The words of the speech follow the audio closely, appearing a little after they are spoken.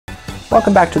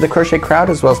Welcome back to the Crochet Crowd,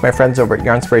 as well as my friends over at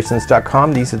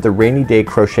yarnspirations.com. These are the rainy day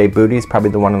crochet booties, probably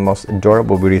one of the most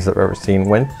adorable booties I've ever seen.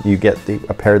 When you get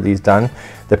a pair of these done,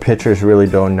 the pictures really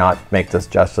do not make this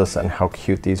justice and how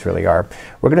cute these really are.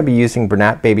 We're going to be using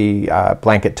Bernat Baby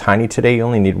Blanket Tiny today. You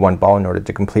only need one ball in order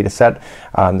to complete a set.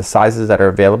 The sizes that are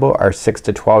available are 6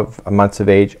 to 12 months of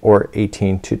age or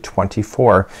 18 to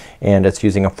 24, and it's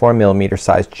using a 4mm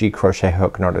size G crochet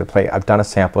hook in order to play. I've done a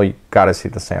sample. You gotta see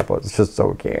the sample. It's just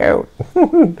so cute.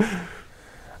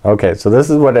 Okay, so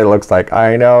this is what it looks like.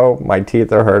 I know my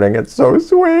teeth are hurting. It's so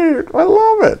sweet. I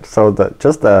love it. So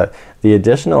the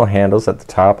additional handles at the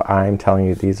top, I'm telling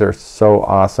you, these are so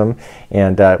awesome,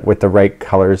 and with the right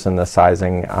colors and the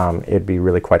sizing, it'd be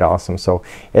really quite awesome. So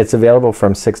it's available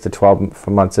from 6 to 12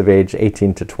 months of age,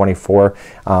 18 to 24.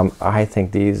 I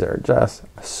think these are just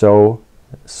so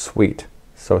sweet.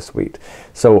 So sweet.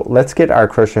 So let's get our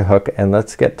crochet hook and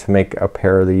let's get to make a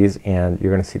pair of these, and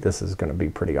you're gonna see this is gonna be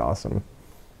pretty awesome.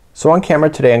 So on camera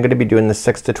today I'm going to be doing the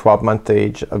 6 to 12 month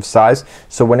age of size.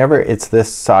 So whenever it's this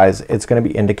size, it's going to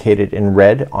be indicated in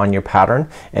red on your pattern,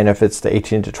 and if it's the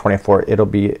 18 to 24, it'll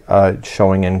be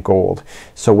showing in gold.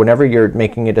 So whenever you're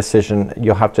making a decision,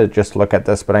 you'll have to just look at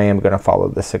this, but I am going to follow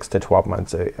the 6 to 12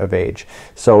 months of age.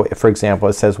 So if, for example,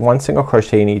 it says 1 single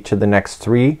crochet in each of the next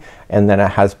 3, and then it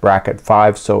has bracket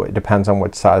 5, so it depends on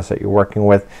what size that you're working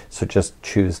with. So just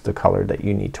choose the color that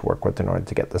you need to work with in order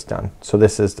to get this done. So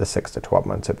this is the 6 to 12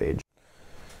 months of age.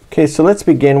 Okay, so let's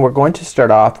begin. We're going to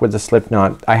start off with a slip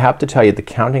knot. I have to tell you, the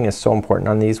counting is so important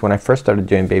on these. When I first started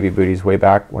doing baby booties way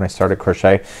back when I started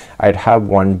crochet, I'd have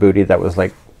one booty that was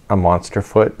like a monster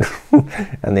foot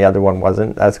and the other one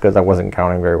wasn't. That's because I wasn't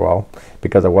counting very well,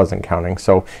 because I wasn't counting.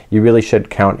 So you really should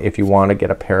count if you want to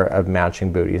get a pair of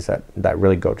matching booties that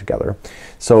really go together.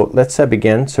 So let's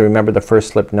begin. So remember, the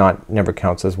first slip knot never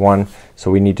counts as one, so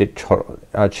we need to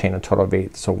chain a total of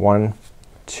 8. So 1,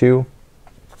 2,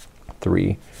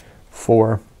 3,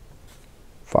 4,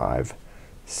 5,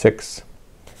 6,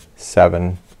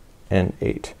 7, and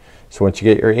 8. So once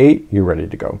you get your 8, you're ready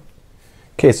to go.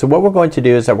 Okay, so what we're going to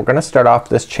do is that we're gonna start off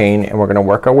this chain and we're gonna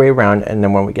work our way around, and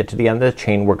then when we get to the end of the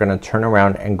chain, we're gonna turn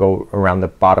around and go around the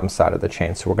bottom side of the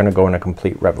chain. So we're gonna go in a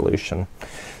complete revolution.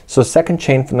 So second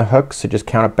chain from the hook, so just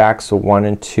count it back. So 1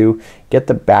 and 2. Get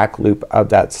the back loop of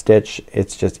that stitch.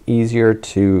 It's just easier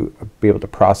to be able to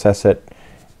process it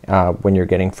when you're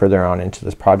getting further on into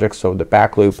this project. So the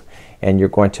back loop, and you're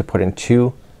going to put in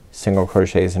 2 single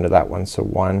crochets into that one. So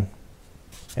 1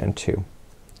 and 2.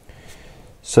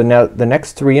 So now the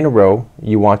next 3 in a row,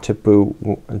 you want to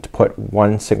put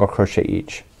 1 single crochet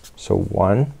each. So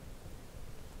 1, and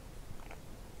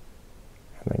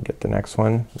then get the next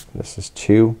one. This is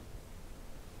 2,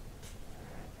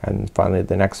 and finally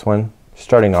the next one.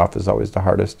 Starting off is always the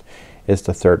hardest, is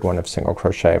the third one of single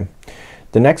crochet.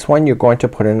 The next one you're going to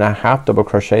put in a half double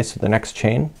crochet. So the next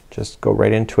chain, just go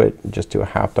right into it and just do a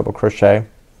half double crochet.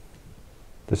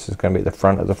 This is gonna be the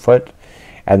front of the foot,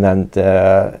 and then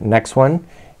the next one,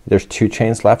 there's 2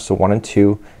 chains left, so 1 and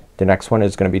 2. The next one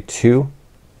is gonna be 2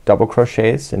 double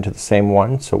crochets into the same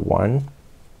one. So 1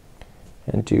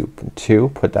 and 2,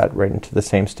 put that right into the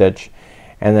same stitch,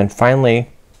 and then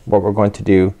finally what we're going to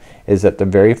do is at the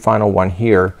very final one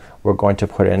here, we're going to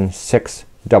put in 6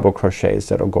 double crochets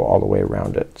that'll go all the way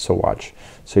around it. So watch.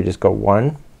 So you just go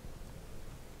 1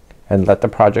 and let the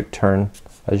project turn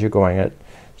as you're going it.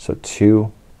 So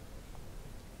 2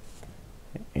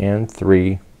 and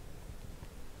 3,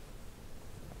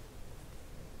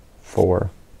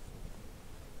 4,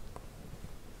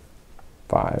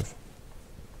 5,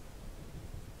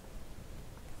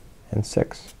 and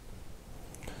 6.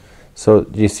 So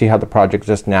you see how the project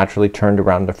just naturally turned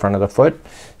around the front of the foot?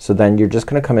 So then you're just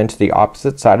gonna come into the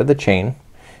opposite side of the chain.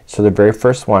 So the very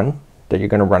first one that you're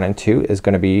gonna run into is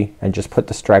gonna be, and just put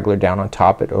the straggler down on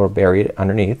top it or bury it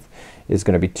underneath, is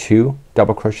gonna be 2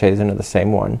 double crochets into the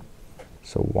same one.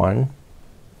 So 1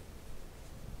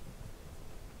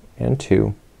 and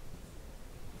 2.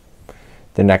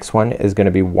 The next one is gonna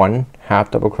be 1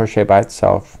 half double crochet by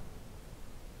itself,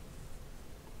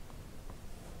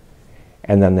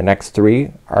 and then the next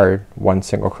 3 are 1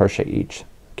 single crochet each.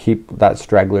 Keep that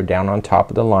straggler down on top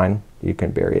of the line. You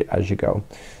can bury it as you go.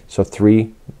 So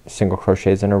 3 single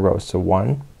crochets in a row. So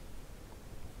 1,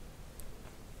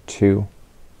 2,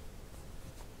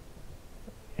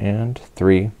 and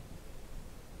 3,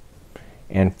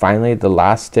 and finally the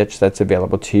last stitch that's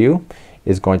available to you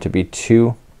is going to be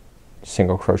 2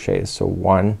 single crochets. So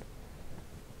 1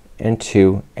 and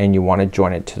 2, and you want to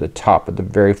join it to the top of the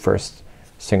very first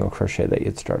single crochet that you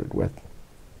had started with.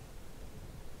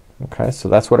 Okay, so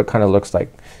that's what it kind of looks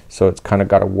like. So it's kind of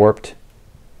got a warped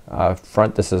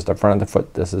front. This is the front of the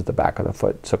foot, this is the back of the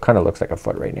foot. So it kind of looks like a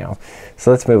foot right now.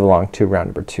 So let's move along to round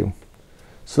number 2.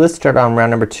 So let's start on round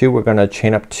number 2. We're gonna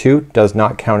chain up 2, does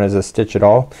not count as a stitch at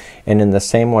all, and in the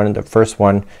same one, the first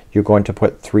one, you're going to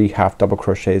put 3 half double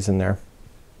crochets in there.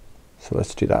 So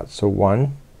let's do that. So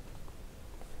 1,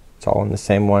 it's all in the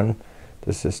same one.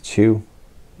 This is 2,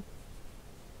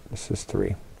 this is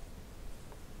 3.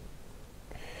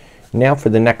 Now for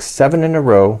the next 7 in a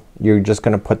row, you're just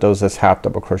gonna put those as half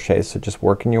double crochets. So just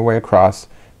working your way across,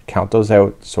 count those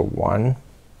out. So 1,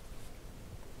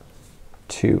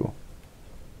 2,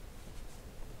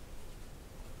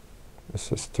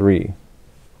 this is 3,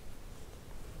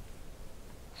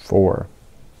 4,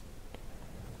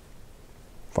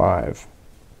 5,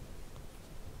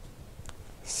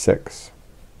 6,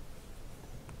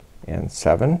 and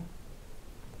 7.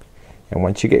 And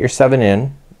once you get your 7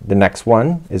 in, the next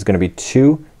one is gonna be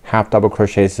 2 half double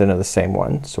crochets into the same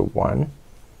one. So 1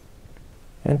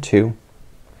 and 2,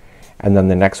 and then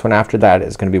the next one after that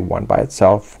is gonna be 1 by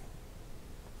itself,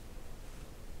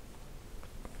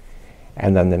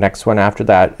 and then the next one after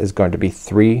that is going to be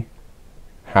 3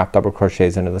 half double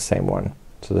crochets into the same one.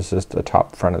 So this is the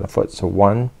top front of the foot. So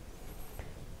 1,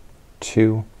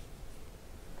 2,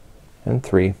 and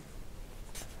 3,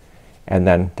 and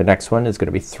then the next one is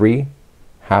gonna be 3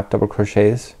 half double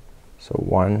crochets. So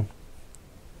 1,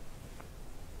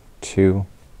 2,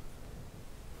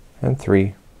 and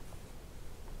 3.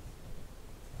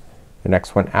 The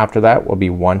next one after that will be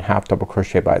 1 half double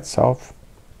crochet by itself,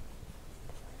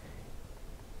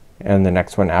 and the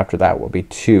next one after that will be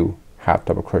 2 half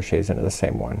double crochets into the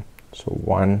same one. So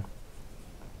 1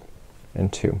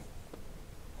 and 2,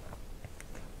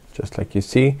 just like you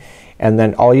see. And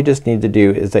then all you just need to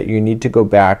do is that you need to go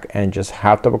back and just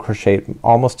half double crochet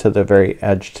almost to the very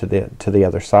edge to the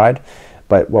other side.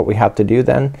 But what we have to do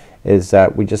then is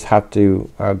that we just have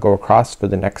to go across for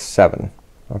the next 7.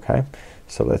 Okay,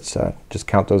 so let's just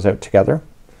count those out together.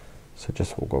 So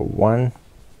just we'll go 1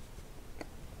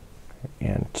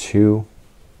 and 2,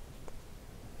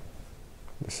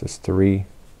 this is 3,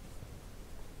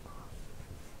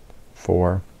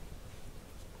 4,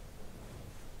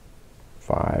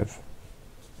 5,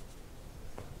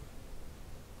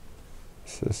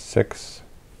 this is 6,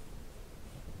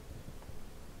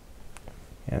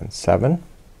 and 7,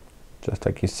 just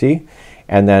like you see.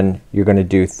 And then you're gonna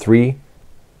do 3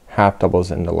 half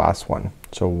doubles in the last one.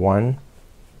 So 1,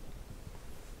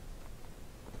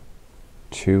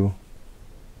 2,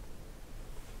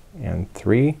 and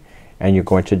 3, and you're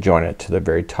going to join it to the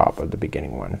very top of the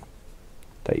beginning one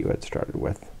that you had started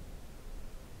with.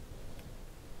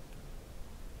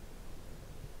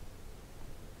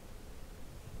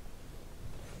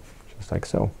 Just like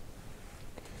so.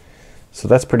 So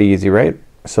that's pretty easy, right?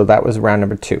 So that was round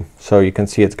number 2. So you can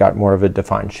see it's got more of a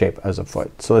defined shape as a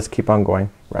foot. So let's keep on going.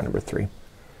 Round number 3.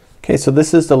 Okay, so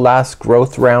this is the last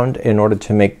growth round in order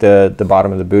to make the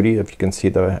bottom of the booty. If you can see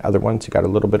the other ones, you got a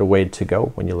little bit of way to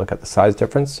go when you look at the size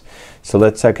difference. So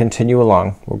let's continue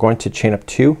along. We're going to chain up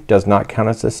 2, does not count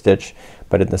as a stitch,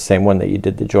 but in the same one that you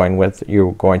did the join with,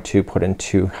 you're going to put in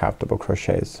 2 half double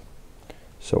crochets.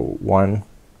 So 1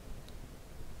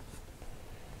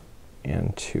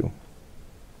 and 2.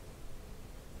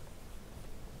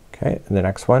 Okay, and the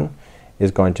next one is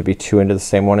going to be 2 into the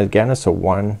same one again. So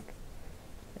 1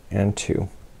 and 2,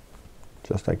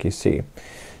 just like you see.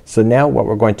 So now what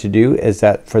we're going to do is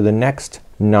that for the next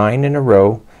 9 in a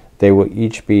row, they will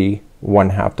each be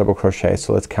 1 half double crochet.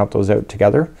 So let's count those out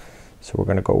together. So we're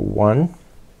gonna go 1,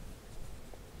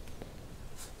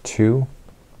 2,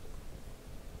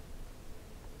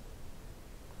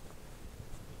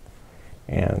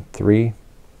 and 3,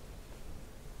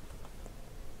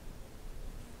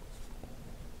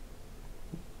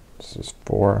 this is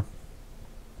 4,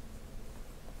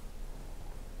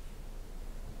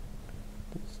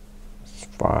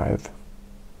 5,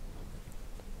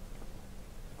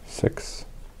 6,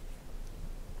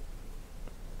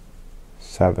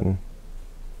 7,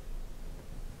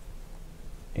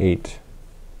 8,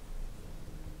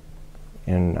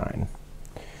 and 9.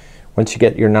 Once you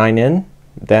get your 9 in,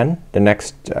 then the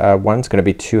next one's gonna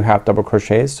be 2 half double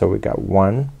crochets. So we got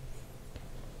 1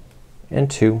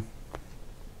 and 2.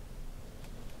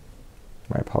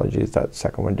 My apologies, that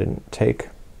second one didn't take.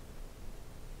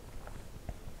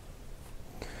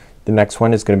 The next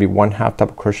one is gonna be 1 half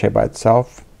double crochet by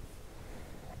itself,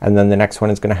 and then the next one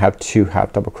is gonna have 2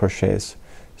 half double crochets.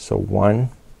 So 1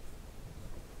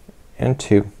 and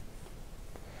 2.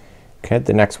 Okay,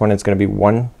 the next one is gonna be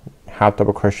 1 half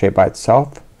double crochet by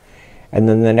itself, and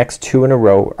then the next 2 in a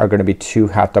row are gonna be 2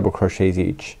 half double crochets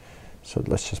each. So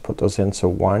let's just put those in. So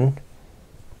 1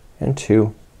 and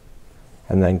 2,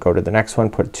 and then go to the next one,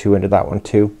 put 2 into that one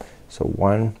too. So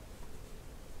 1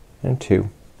 and 2,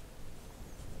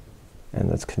 and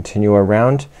let's continue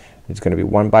around. It's gonna be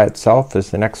 1 by itself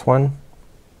is the next one,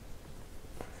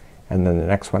 and then the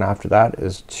next one after that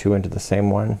is 2 into the same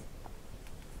one,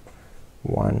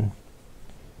 1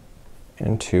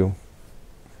 and 2.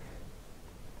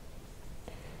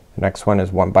 The next one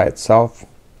is 1 by itself,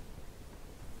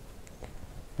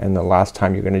 and the last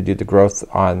time you're gonna do the growth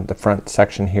on the front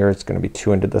section here, it's gonna be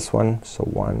 2 into this one, so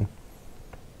 1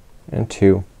 and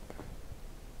 2.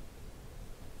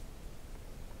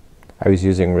 I was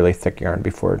using really thick yarn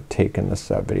before taking this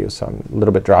video, so I'm a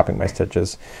little bit dropping my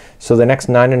stitches. So the next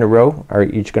 9 in a row are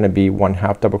each gonna be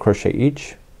 1/2 double crochet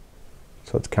each.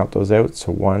 So let's count those out.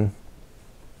 So 1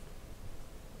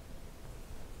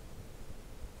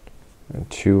 and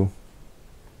 2,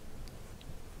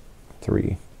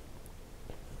 3,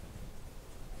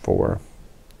 4,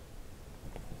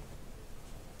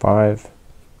 5,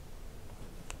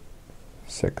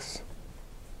 6,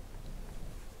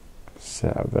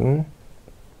 7,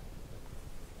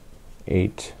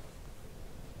 8,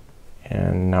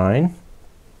 and 9.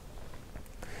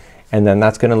 And then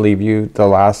that's gonna leave you the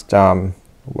last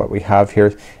what we have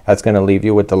here, that's gonna leave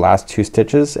you with the last 2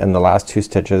 stitches, and the last 2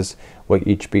 stitches will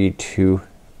each be 2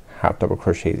 half double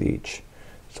crochets each.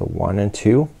 So 1 and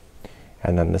 2,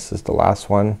 and then this is the last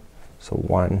one, so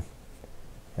 1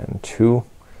 and 2,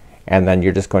 and then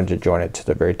you're just going to join it to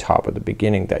the very top of the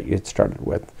beginning that you had started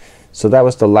with. So that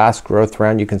was the last growth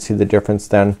round. You can see the difference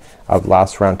then of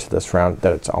last round to this round,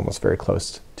 that it's almost very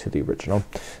close to the original.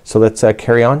 So let's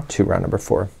carry on to round number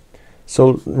 4.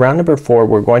 So round number 4,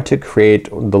 we're going to create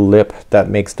the lip that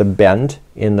makes the bend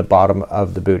in the bottom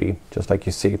of the booty, just like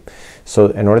you see. So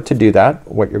in order to do that,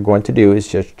 what you're going to do is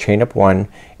just chain up 1,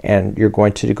 and you're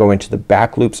going to go into the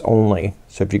back loops only.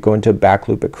 So if you go into a back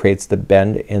loop, it creates the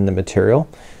bend in the material.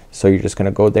 So you're just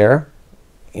gonna go there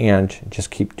and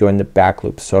just keep doing the back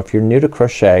loops. So if you're new to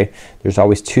crochet, there's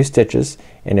always 2 stitches,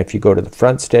 and if you go to the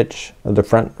front stitch or the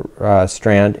front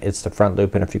strand, it's the front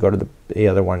loop, and if you go to the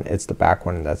other one, it's the back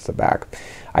one, and that's the back.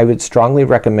 I would strongly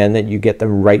recommend that you get the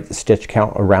right stitch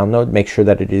count around though. Make sure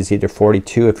that it is either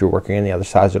 42. If you're working on the other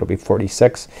side, it'll be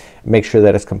 46. Make sure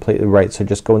that it's completely right. So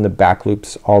just go in the back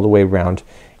loops all the way around,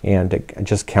 and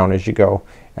just count as you go,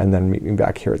 and then meet me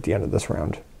back here at the end of this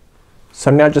round. So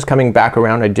I'm now just coming back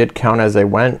around. I did count as I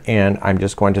went, and I'm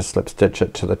just going to slip stitch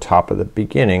it to the top of the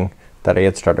beginning that I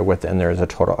had started with, and there's a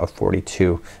total of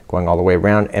 42 going all the way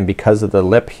around. And because of the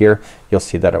lip here, you'll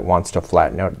see that it wants to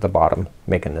flatten out at the bottom,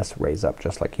 making this raise up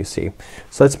just like you see.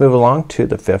 So let's move along to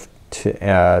the 5th,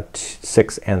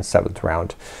 6th, and 7th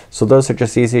round. So those are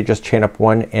just easy. Just chain up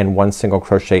 1 and 1 single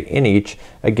crochet in each.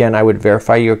 Again, I would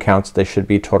verify your counts. They should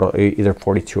be total either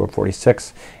 42 or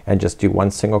 46, and just do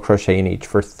 1 single crochet in each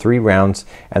for 3 rounds,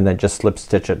 and then just slip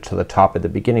stitch it to the top of the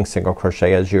beginning single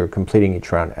crochet as you're completing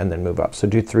each round, and then move up. So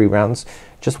do 3 rounds,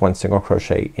 just 1 single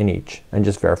crochet in each, and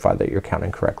just verify that you're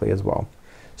counting correctly as well.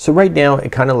 So right now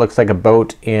it kind of looks like a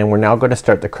boat, and we're now going to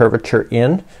start the curvature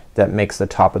in that makes the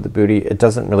top of the booty. It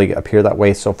doesn't really appear that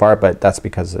way so far, but that's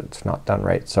because it's not done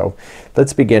right. So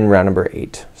let's begin round number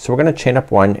 8. So we're gonna chain up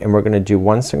 1, and we're gonna do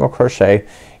 1 single crochet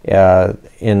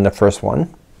in the first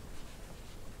one,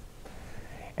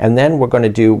 and then we're gonna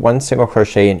do 1 single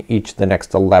crochet in each the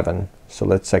next 11. So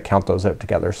let's count those out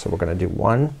together. So we're gonna do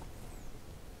 1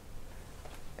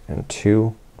 and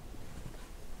 2,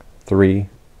 3,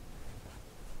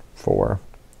 4,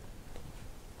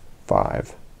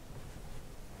 5,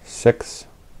 6,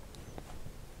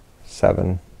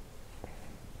 7,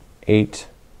 8,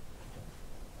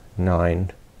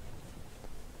 9,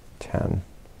 10,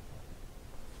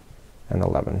 and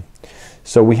 11.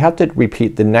 So we have to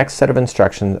repeat the next set of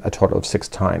instructions a total of 6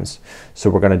 times.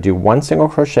 So we're gonna do 1 single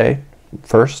crochet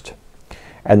first,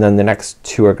 and then the next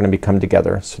 2 are gonna become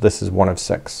together. So this is 1 of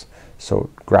 6. So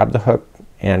grab the hook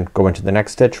and go into the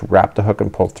next stitch, wrap the hook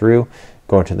and pull through,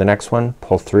 go into the next one,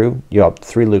 pull through. You have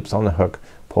 3 loops on the hook,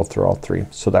 pull through all 3.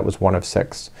 So that was 1 of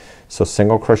 6. So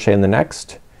single crochet in the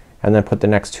next, and then put the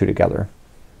next 2 together.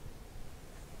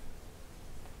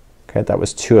 Okay, that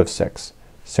was 2 of 6.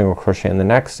 Single crochet in the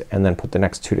next, and then put the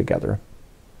next 2 together.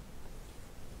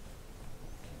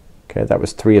 Okay, that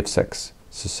was 3 of 6.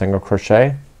 So single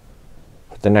crochet,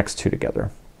 put the next 2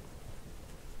 together.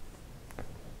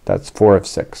 That's 4 of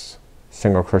 6.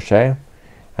 Single crochet,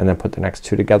 and then put the next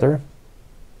 2 together.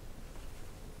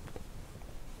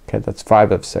 Okay, that's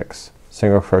 5 of 6.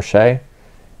 Single crochet,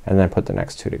 and then put the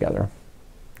next 2 together,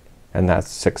 and that's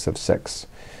 6 of 6.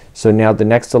 So now the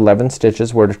next 11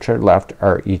 stitches which are left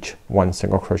are each 1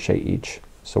 single crochet each.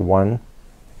 So 1,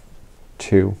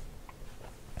 2,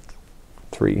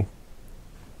 3,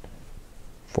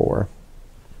 4,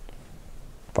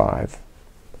 5,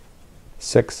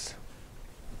 6,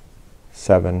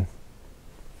 7,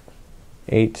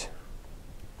 8,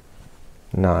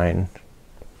 9,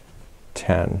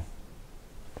 10,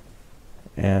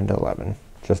 and 11,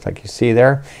 just like you see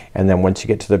there. And then once you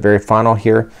get to the very final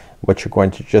here, what you're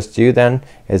going to just do then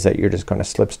is that you're just going to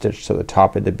slip stitch to the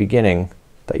top of the beginning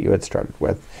that you had started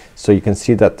with. So you can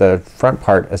see that the front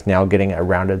part is now getting a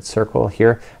rounded circle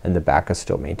here and the back is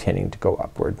still maintaining to go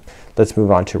upward. Let's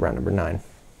move on to round number 9.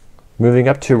 Moving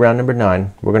up to round number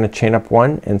 9, we're gonna chain up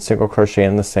 1 and single crochet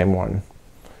in the same one.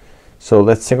 So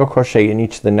let's single crochet in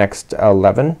each of the next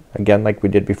 11 again like we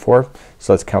did before.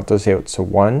 So let's count those out. So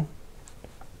 1,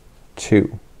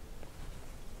 2,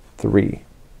 3,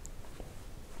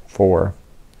 4,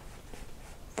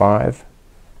 5,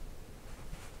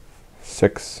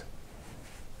 6,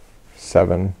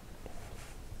 7,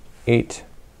 8,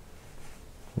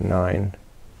 9,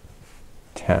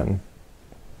 10,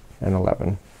 and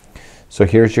 11. So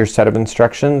here's your set of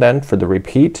instruction then for the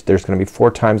repeat. There's gonna be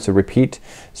 4 times the repeat.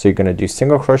 So you're gonna do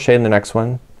single crochet in the next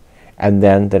one and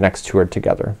then the next 2 are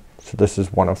together. So this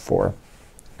is 1 of 4.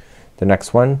 The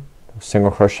next one,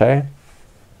 single crochet,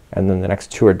 and then the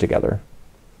next 2 are together.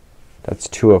 That's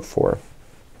 2 of 4.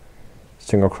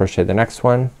 Single crochet the next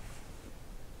one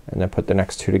and then put the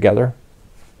next 2 together.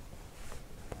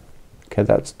 Okay,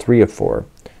 that's 3 of 4.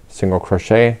 Single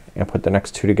crochet and put the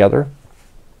next 2 together.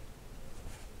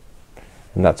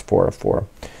 And that's 4 of 4.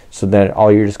 So then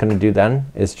all you're just gonna do then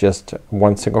is just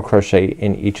 1 single crochet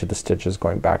in each of the stitches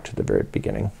going back to the very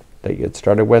beginning that you had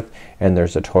started with, and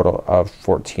there's a total of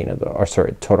 14 of those, or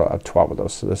sorry, total of 12 of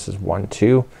those. So this is 1,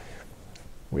 2,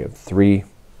 we have 3,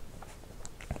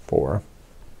 4,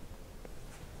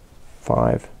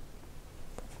 5,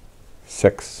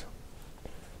 6,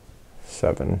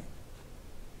 7,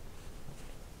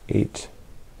 8,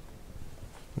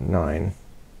 9,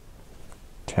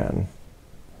 10,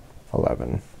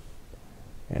 11,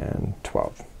 and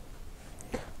 12.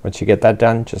 Once you get that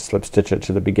done, just slip stitch it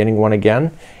to the beginning one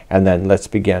again, and then let's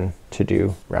begin to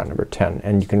do round number 10.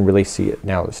 And you can really see it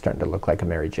now, it's starting to look like a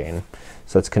Mary Jane.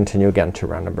 So let's continue again to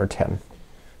round number 10.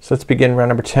 So let's begin round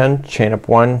number 10. Chain up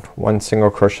 1 single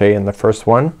crochet in the first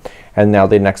one, and now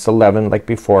the next 11 like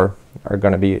before are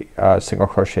gonna be single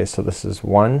crochet. So this is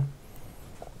 1,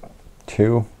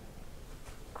 2,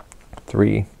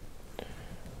 3,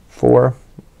 4,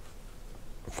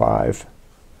 5,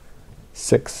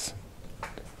 6,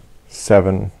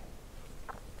 7,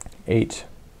 8,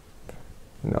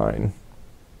 9,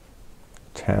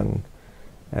 10,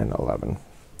 and 11.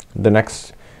 The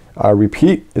next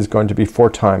repeat is going to be 4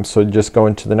 times. So just go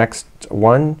into the next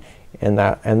one and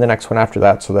that and the next one after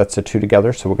that. So that's the 2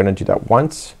 together. So we're gonna do that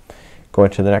once. Go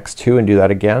into the next 2 and do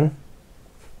that again.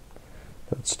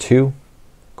 That's 2.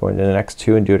 Go into the next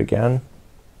 2 and do it again.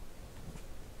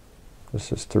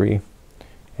 This is 3.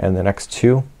 And the next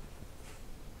 2,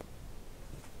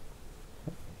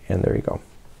 and there you go.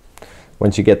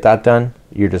 Once you get that done,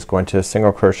 you're just going to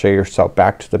single crochet yourself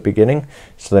back to the beginning.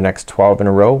 So the next 12 in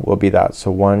a row will be that. So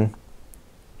 1,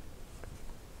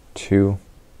 2,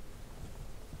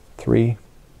 3,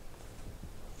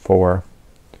 4,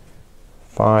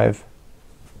 5,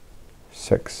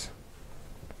 6,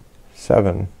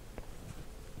 7,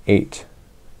 8,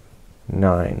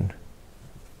 9,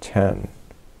 10,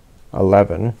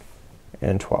 11,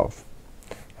 and 12,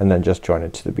 and then just join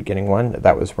it to the beginning one.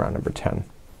 That was round number 10.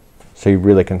 So you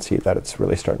really can see that it's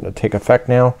really starting to take effect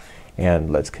now,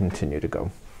 and let's continue to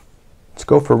go. Let's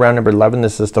go for round number 11.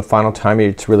 This is the final time.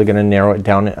 It's really gonna narrow it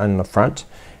down on the front,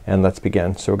 and let's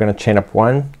begin. So we're gonna chain up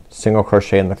 1 single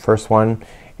crochet in the first one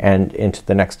and into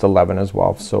the next 11 as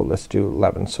well. So let's do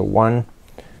 11. So 1,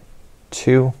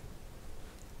 2,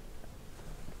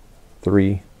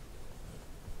 3,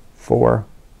 4,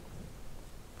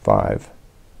 5,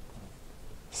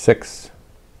 6,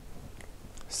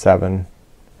 7,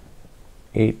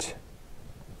 8,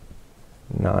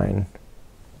 9,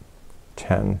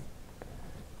 10,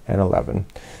 and 11.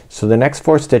 So the next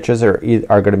 4 stitches are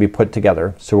going to be put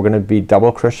together. So we're going to be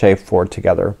double crochet 4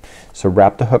 together. So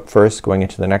wrap the hook first, going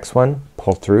into the next one,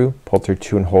 pull through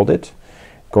 2 and hold it.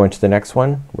 Go into the next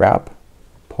one, wrap,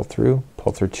 pull through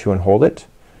 2 and hold it.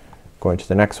 Go into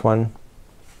the next one.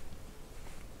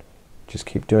 Just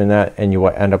keep doing that and you will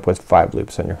end up with 5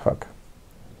 loops on your hook.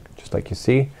 Just like you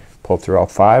see, pull through all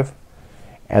 5,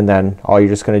 and then all you're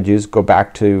just gonna do is go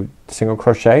back to single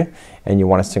crochet, and you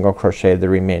want to single crochet the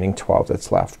remaining 12 that's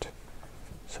left.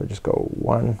 So just go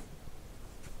 1,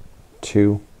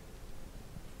 2,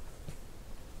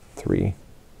 3,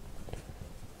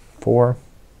 4,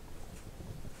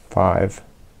 5,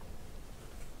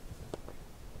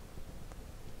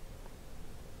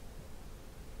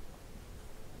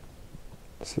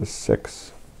 This is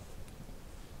 6,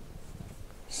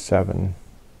 7,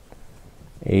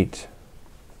 8,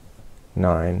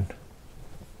 9,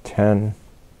 10,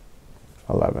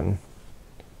 11,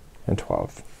 and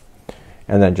 12.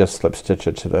 And then just slip stitch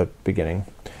it to the beginning.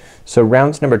 So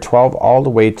rounds number 12 all the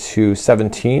way to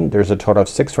 17, there's a total of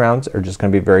 6 rounds, are just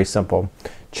gonna be very simple.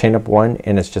 Chain up 1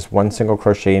 and it's just 1 single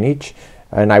crochet in each.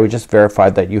 And I would just verify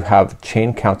that you have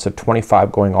chain counts of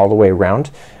 25 going all the way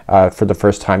around for the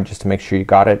first time, just to make sure you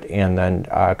got it, and then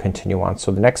continue on.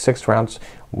 So the next 6 rounds,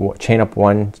 chain up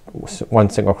 1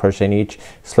 single crochet in each,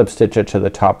 slip stitch it to the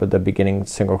top of the beginning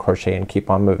single crochet, and keep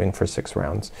on moving for 6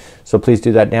 rounds. So please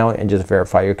do that now and just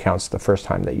verify your counts the first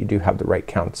time that you do have the right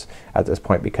counts at this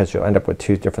point, because you'll end up with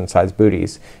 2 different size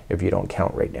booties if you don't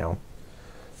count right now.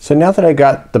 So now that I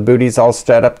got the booties all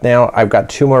set up, now I've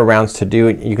got 2 more rounds to do.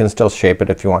 You can still shape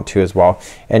it if you want to as well.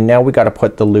 And now we got to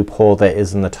put the loophole that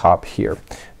is in the top here.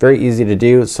 Very easy to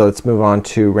do. So let's move on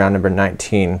to round number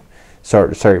 19.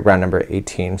 Sorry, round number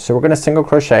 18. So we're gonna single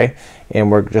crochet, and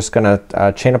we're just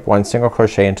gonna chain up 1 single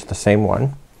crochet into the same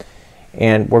one,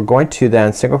 and we're going to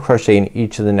then single crochet in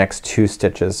each of the next 2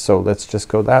 stitches. So let's just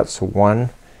go that. So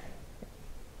 1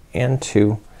 and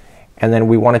 2, and then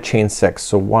we want to chain 6.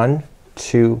 So 1,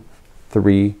 2,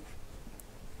 3,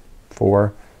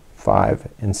 4, 5,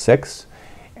 and 6.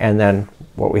 And then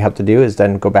what we have to do is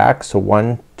then go back. So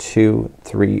 1, 2,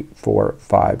 3, 4,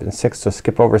 5, and 6. So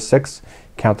skip over 6,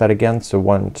 count that again. So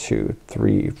 1, 2,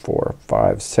 3, 4,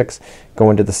 5, 6. Go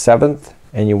into the 7th,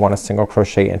 and you want to single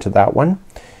crochet into that one.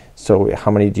 So how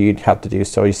many do you have to do?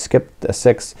 So you skip the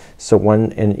 6, so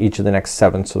 1 in each of the next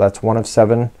 7. So that's 1 of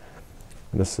 7.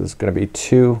 This is gonna be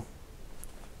 2,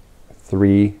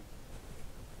 3,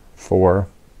 4,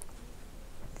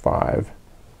 5,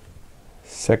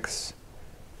 6,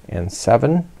 and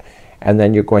 7. And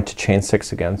then you're going to chain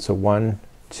 6 again. So 1,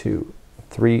 2,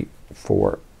 3,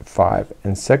 4, 5,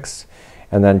 and 6.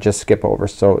 And then just skip over.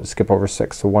 So skip over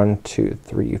 6. So 1, 2,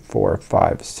 3, 4,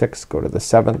 5, 6. Go to the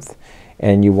 7th.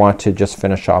 And you want to just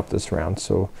finish off this round.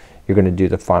 So you're gonna do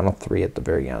the final 3 at the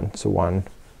very end. So 1,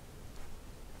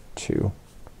 2,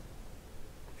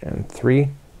 and 3.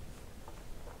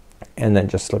 And then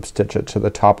just slip stitch it to the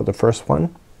top of the first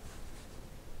one.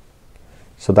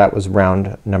 So that was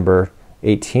round number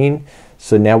 18.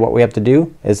 So now what we have to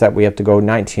do is that we have to go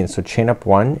 19. So chain up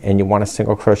 1, and you want to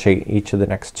single crochet each of the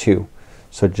next 2.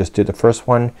 So just do the first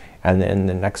one and then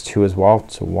the next 2 as well.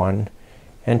 So 1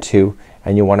 and 2,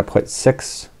 and you want to put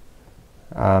 6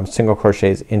 single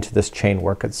crochets into this chain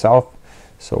work itself.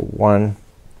 So 1,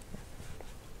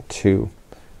 2,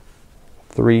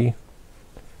 3,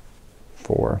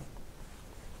 4,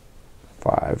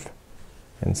 5,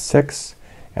 and 6.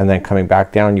 And then coming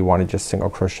back down, you want to just single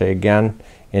crochet again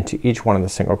into each one of the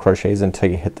single crochets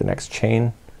until you hit the next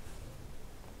chain.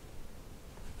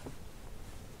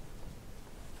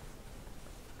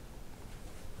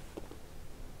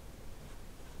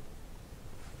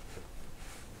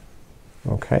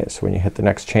 Okay, so when you hit the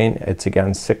next chain, it's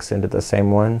again 6 into the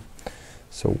same one.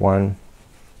 So 1,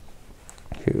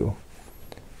 2,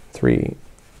 3,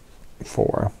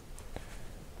 4,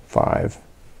 5,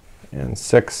 and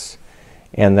 6.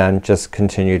 And then just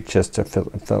continue just to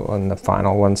fill in the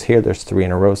final ones here. There's 3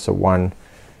 in a row. So 1,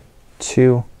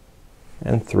 2,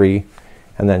 and 3.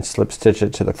 And then slip stitch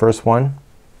it to the first one.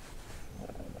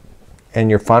 And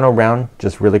your final round,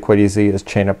 just really quite easy, is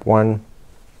chain up 1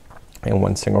 and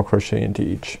 1 single crochet into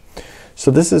each.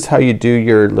 So this is how you do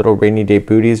your little rainy day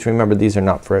booties. Remember, these are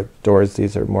not for outdoors.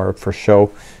 These are more for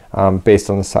show. Based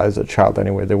on the size of the child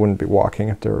anyway. They wouldn't be walking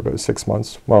if they were about 6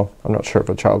 months. Well, I'm not sure if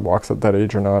a child walks at that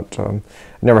age or not. I've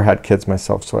never had kids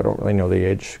myself, so I don't really know the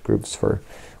age groups for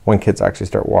when kids actually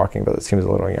start walking, but it seems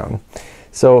a little young.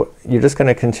 So you're just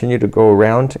gonna continue to go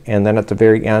around, and then at the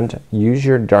very end, use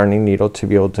your darning needle to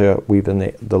be able to weave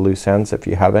in the loose ends if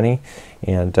you have any.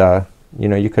 And you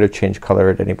know, you could have changed color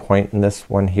at any point in this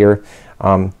one here.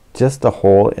 Just the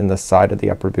hole in the side of the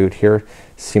upper boot here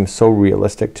seems so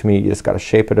realistic to me. You just got to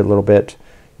shape it a little bit,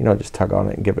 you know, just tug on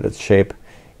it and give it its shape,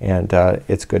 and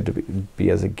it's good to be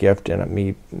as a gift, and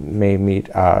it may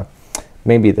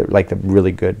be like a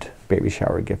really good baby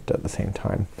shower gift at the same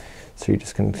time. So you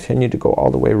just continue to go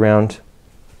all the way around,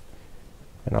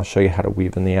 and I'll show you how to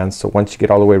weave in the ends. So once you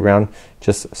get all the way around,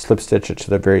 just slip stitch it to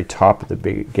the very top at the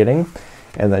beginning,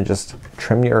 and then just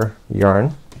trim your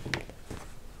yarn,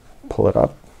 pull it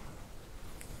up,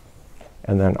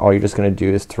 and then all you're just gonna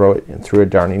do is throw it in through a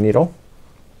darning needle.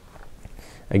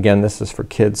 Again, this is for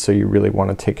kids, so you really want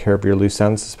to take care of your loose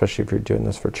ends, especially if you're doing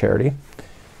this for charity.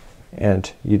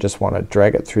 And you just want to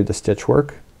drag it through the stitch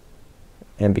work,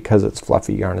 and because it's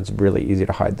fluffy yarn, it's really easy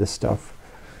to hide this stuff.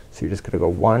 So you're just gonna go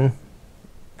 1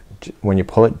 when you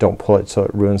pull it, don't pull it so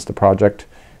it ruins the project,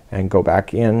 and go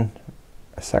back in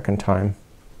a second time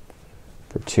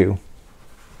for 2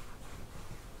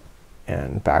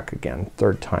 and back again.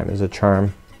 Third time is a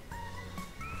charm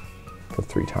for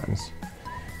 3 times.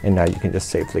 And now you can just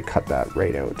safely cut that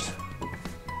right out.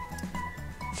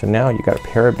 So now you got a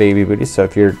pair of baby booties. So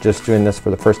if you're just doing this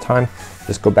for the first time,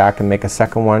 just go back and make a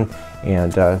second one,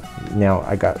 and now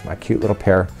I got my cute little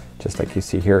pair just like you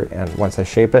see here, and once I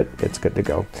shape it, it's good to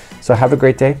go. So have a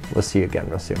great day. We'll see you again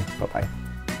real soon. Bye bye.